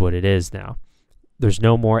it is what it is now. There's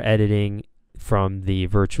no more editing from the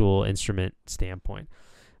virtual instrument standpoint.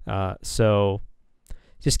 So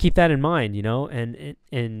just keep that in mind, you know,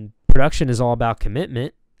 and production is all about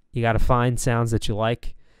commitment. You got to find sounds that you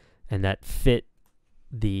like and that fit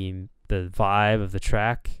the vibe of the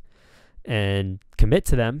track and commit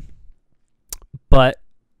to them. But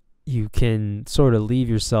you can sort of leave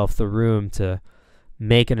yourself the room to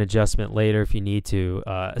make an adjustment later if you need to,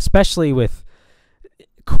 especially with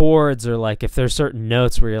chords, or like if there's certain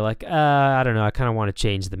notes where you're like, I don't know, I kind of want to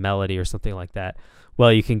change the melody or something like that.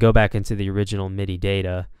 Well, you can go back into the original MIDI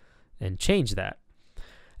data and change that.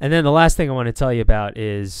 And then the last thing I want to tell you about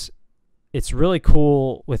is it's really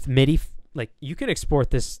cool with MIDI. Like you can export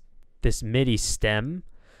this MIDI stem.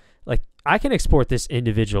 Like I can export this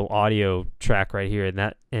individual audio track right here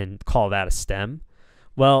and call that a stem.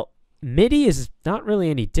 Well, MIDI is not really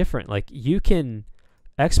any different. Like you can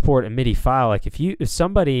export a MIDI file. Like if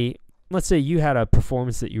somebody, let's say you had a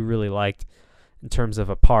performance that you really liked in terms of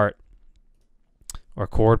a part or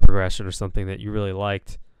chord progression or something that you really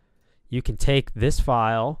liked, you can take this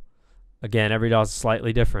file. Again, every DAW is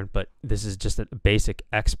slightly different, but this is just a basic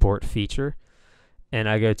export feature. And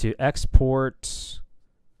I go to export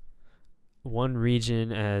one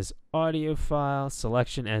region as audio file,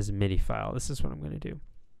 selection as MIDI file. This is what I'm going to do.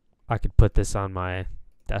 I could put this on my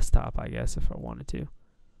desktop, I guess, if I wanted to.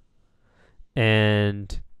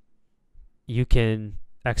 And you can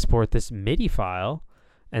export this MIDI file,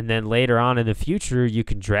 and then later on in the future, you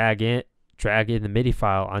can drag in the MIDI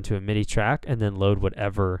file onto a MIDI track and then load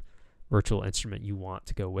whatever virtual instrument you want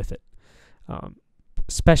to go with it.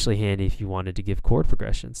 Especially handy if you wanted to give chord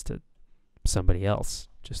progressions to somebody else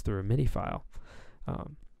just through a MIDI file.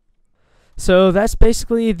 So that's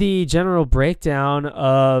basically the general breakdown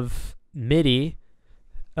of MIDI.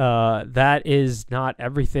 That is not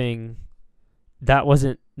everything. That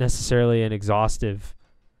wasn't necessarily an exhaustive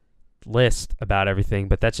list about everything,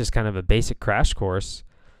 but that's just kind of a basic crash course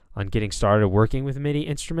on getting started working with MIDI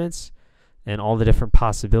instruments and all the different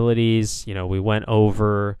possibilities. You know, we went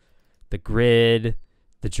over the grid,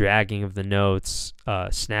 the dragging of the notes,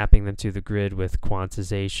 snapping them to the grid with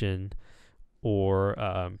quantization, or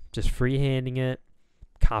just freehanding it,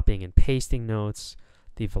 copying and pasting notes,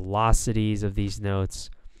 the velocities of these notes,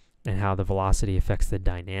 and how the velocity affects the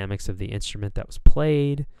dynamics of the instrument that was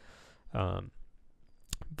played.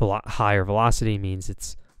 Higher velocity means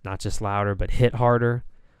it's not just louder, but hit harder,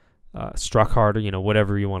 struck harder, you know,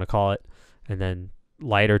 whatever you want to call it. And then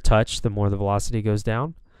lighter touch, the more the velocity goes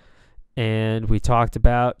down. And we talked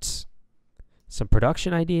about some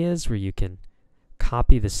production ideas where you can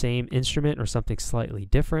copy the same instrument or something slightly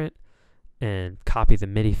different and copy the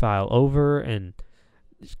MIDI file over and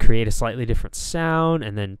create a slightly different sound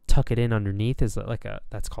and then tuck it in underneath as like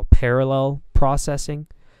that's called parallel processing,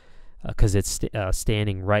 because it's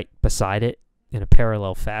standing right beside it in a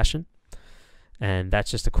parallel fashion. And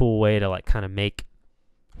that's just a cool way to like kind of make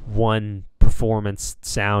one performance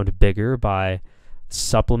sound bigger by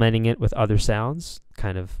supplementing it with other sounds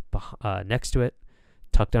kind of next to it,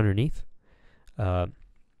 tucked underneath.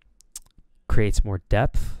 Creates more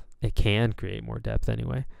depth. It can create more depth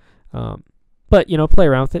anyway. But, you know, play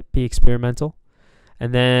around with it, be experimental.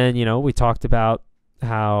 And then, you know, we talked about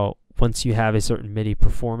how once you have a certain MIDI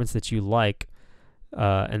performance that you like,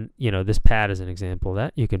 and, you know, this pad is an example of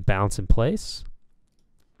that, you can bounce in place.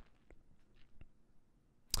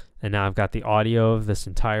 And now I've got the audio of this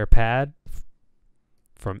entire pad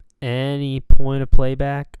from any point of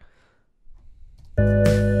playback.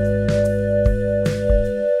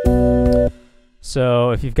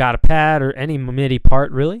 So if you've got a pad or any MIDI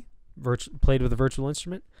part really played with a virtual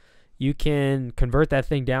instrument, you can convert that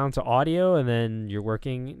thing down to audio, and then you're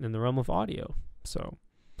working in the realm of audio. So,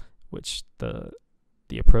 which the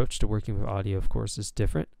approach to working with audio, of course, is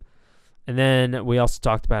different. And then we also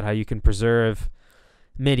talked about how you can preserve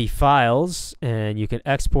MIDI files, and you can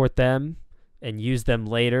export them and use them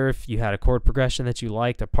later if you had a chord progression that you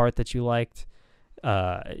liked, a part that you liked.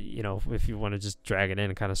 You know, if you want to just drag it in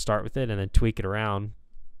and kind of start with it and then tweak it around,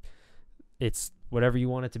 it's whatever you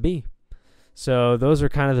want it to be. So those are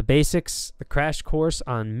kind of the basics, the crash course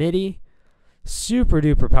on MIDI. Super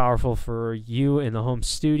duper powerful for you in the home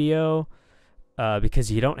studio,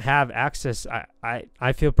 because you don't have access.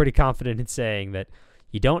 I feel pretty confident in saying that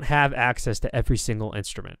you don't have access to every single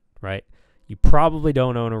instrument, right? You probably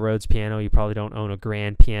don't own a Rhodes piano. You probably don't own a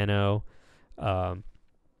grand piano.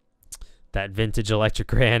 That vintage electric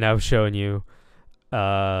grand I was showing you.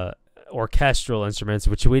 Orchestral instruments,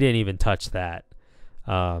 which we didn't even touch that.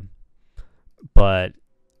 But,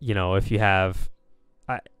 you know, if you have...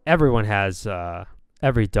 everyone has...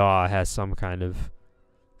 every DAW has some kind of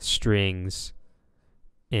strings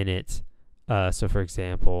in it. So, for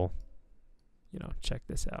example, you know, check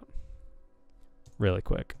this out really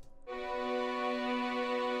quick.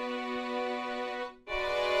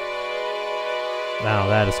 Wow,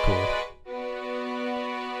 that is cool.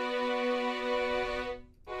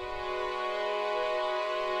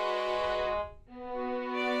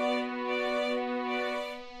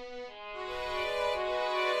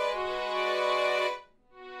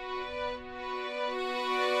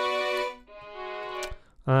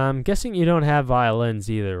 I'm guessing you don't have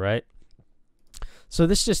violins either, right? So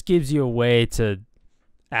this just gives you a way to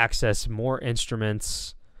access more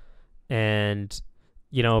instruments, and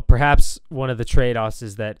you know, perhaps one of the trade-offs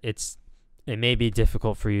is that it may be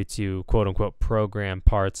difficult for you to quote unquote program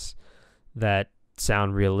parts that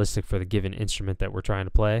sound realistic for the given instrument that we're trying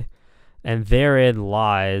to play. And therein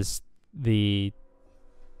lies the,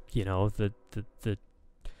 you know, the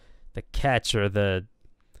catch, or the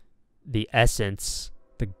essence,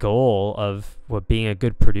 the goal of what being a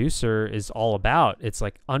good producer is all about. It's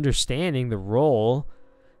like understanding the role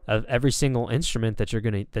of every single instrument that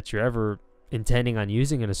you're ever intending on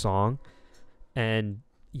using in a song, and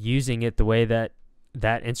using it the way that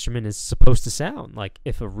that instrument is supposed to sound. Like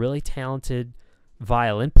if a really talented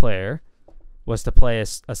violin player was to play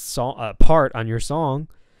a part on your song,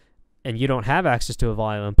 and you don't have access to a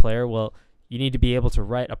violin player, well, you need to be able to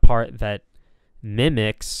write a part that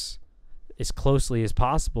mimics as closely as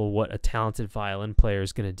possible what a talented violin player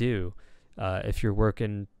is going to do. If you're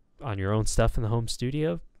working on your own stuff in the home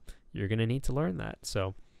studio, you're going to need to learn that.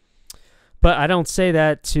 So, but I don't say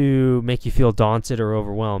that to make you feel daunted or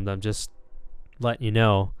overwhelmed. I'm just letting you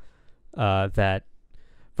know that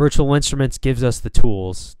Virtual Instruments gives us the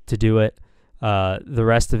tools to do it. The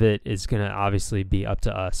rest of it is going to obviously be up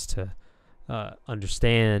to us to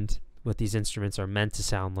understand what these instruments are meant to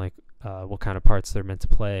sound like, what kind of parts they're meant to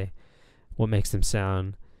play, what makes them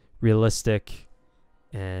sound realistic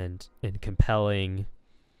and compelling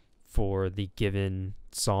for the given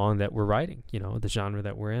song that we're writing, you know, the genre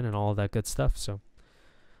that we're in, and all of that good stuff. So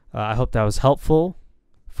I hope that was helpful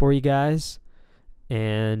for you guys.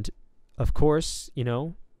 And of course, you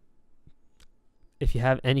know, if you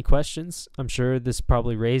have any questions, I'm sure this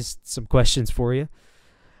probably raised some questions for you.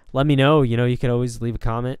 Let me know. You know, you can always leave a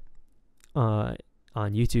comment on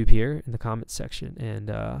YouTube here in the comments section, and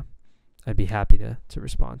I'd be happy to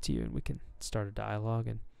respond to you, and we can start a dialogue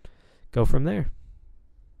and go from there.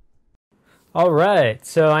 All right,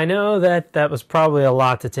 so I know that was probably a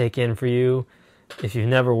lot to take in for you. If you've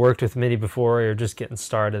never worked with MIDI before, or you're just getting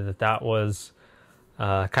started, that was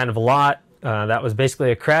kind of a lot. That was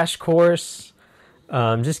basically a crash course,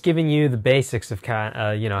 just giving you the basics of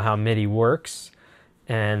you know, how MIDI works.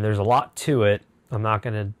 And there's a lot to it. I'm not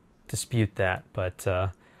going to dispute that, but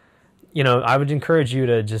you know, I would encourage you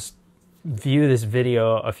to just view this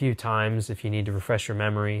video a few times if you need to refresh your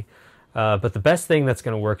memory. But the best thing that's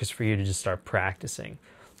going to work is for you to just start practicing.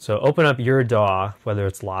 So open up your DAW, whether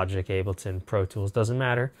it's Logic, Ableton, Pro Tools, doesn't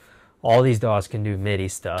matter. All these DAWs can do MIDI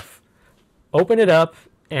stuff. Open it up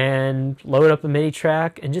and load up a MIDI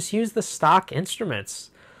track, and just use the stock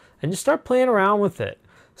instruments and just start playing around with it.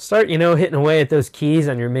 Start, you know, hitting away at those keys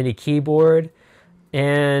on your MIDI keyboard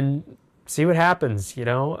and see what happens, you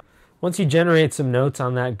know. Once you generate some notes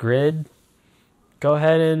on that grid, go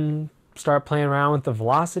ahead and start playing around with the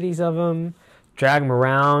velocities of them, drag them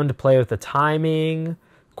around, play with the timing,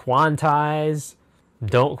 quantize,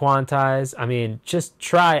 don't quantize. I mean, just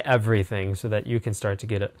try everything so that you can start to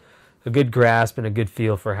get a good grasp and a good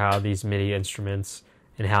feel for how these MIDI instruments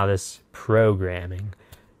and how this programming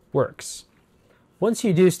works. once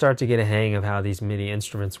you do start to get a hang of how these MIDI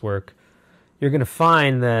instruments work, you're going to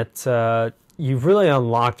find that you've really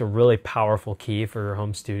unlocked a really powerful key for your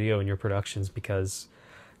home studio and your productions, because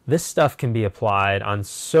this stuff can be applied on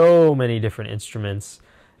so many different instruments,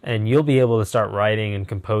 and you'll be able to start writing and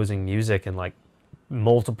composing music in like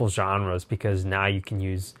multiple genres, because now you can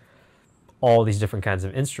use all these different kinds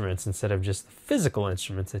of instruments instead of just the physical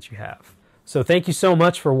instruments that you have. So thank you so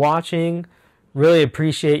much for watching. Really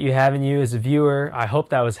appreciate you having you as a viewer. I hope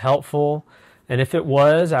that was helpful. And if it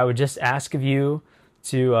was, I would just ask of you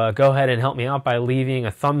to go ahead and help me out by leaving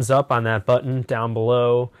a thumbs up on that button down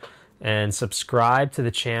below and subscribe to the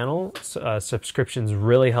channel. Subscriptions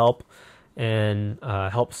really help and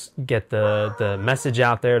helps get the message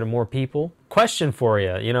out there to more people. Question for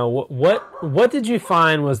you, what did you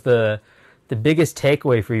find was the biggest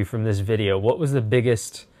takeaway for you from this video? What was the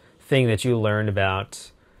biggest thing that you learned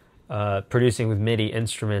about producing with MIDI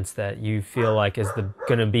instruments that you feel like is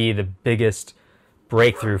going to be the biggest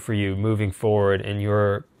breakthrough for you moving forward in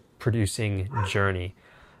your producing journey?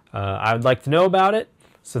 I would like to know about it,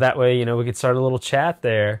 so that way we could start a little chat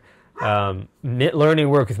there. Learning to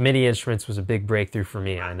work with MIDI instruments was a big breakthrough for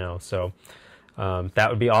me, I know. So that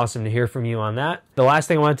would be awesome to hear from you on that. The last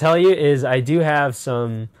thing I want to tell you is I do have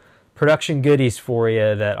some production goodies for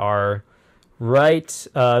you that are right.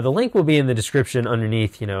 The link will be in the description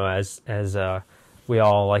underneath, as we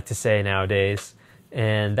all like to say nowadays.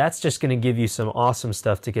 And that's just going to give you some awesome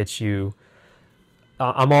stuff to get you.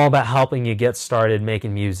 I'm all about helping you get started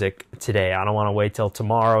making music today. I don't want to wait till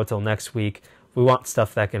tomorrow, till next week. We want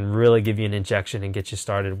stuff that can really give you an injection and get you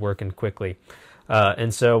started working quickly.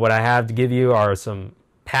 And so what I have to give you are some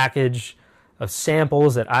package of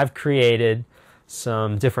samples that I've created,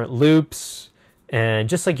 some different loops, and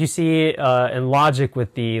just like you see in Logic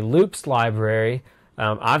with the loops library,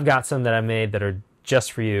 I've got some that I made that are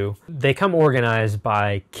just for you. They come organized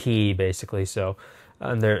by key, basically. So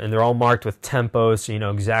and they're all marked with tempo, so you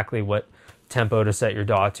know exactly what tempo to set your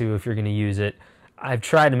DAW to if you're going to use it. I've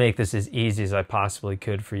tried to make this as easy as I possibly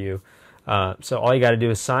could for you. So all you got to do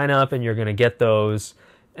is sign up, and you're going to get those.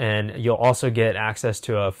 And you'll also get access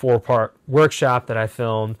to a 4-part workshop that I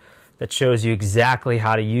filmed that shows you exactly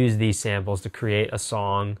how to use these samples to create a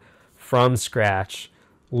song from scratch,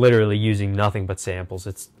 literally using nothing but samples.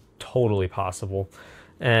 It's totally possible.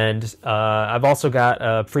 And I've also got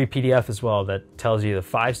a free PDF as well that tells you the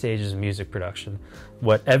 5 stages of music production,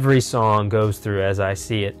 what every song goes through as I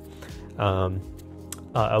see it,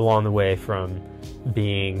 along the way from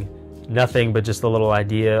being nothing but just a little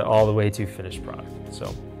idea all the way to finished product.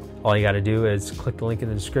 So all you got to do is click the link in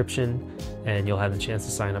the description, and you'll have the chance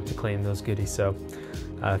to sign up to claim those goodies. So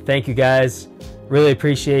thank you guys. Really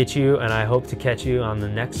appreciate you, and I hope to catch you on the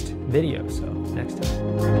next video. So next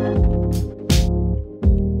time.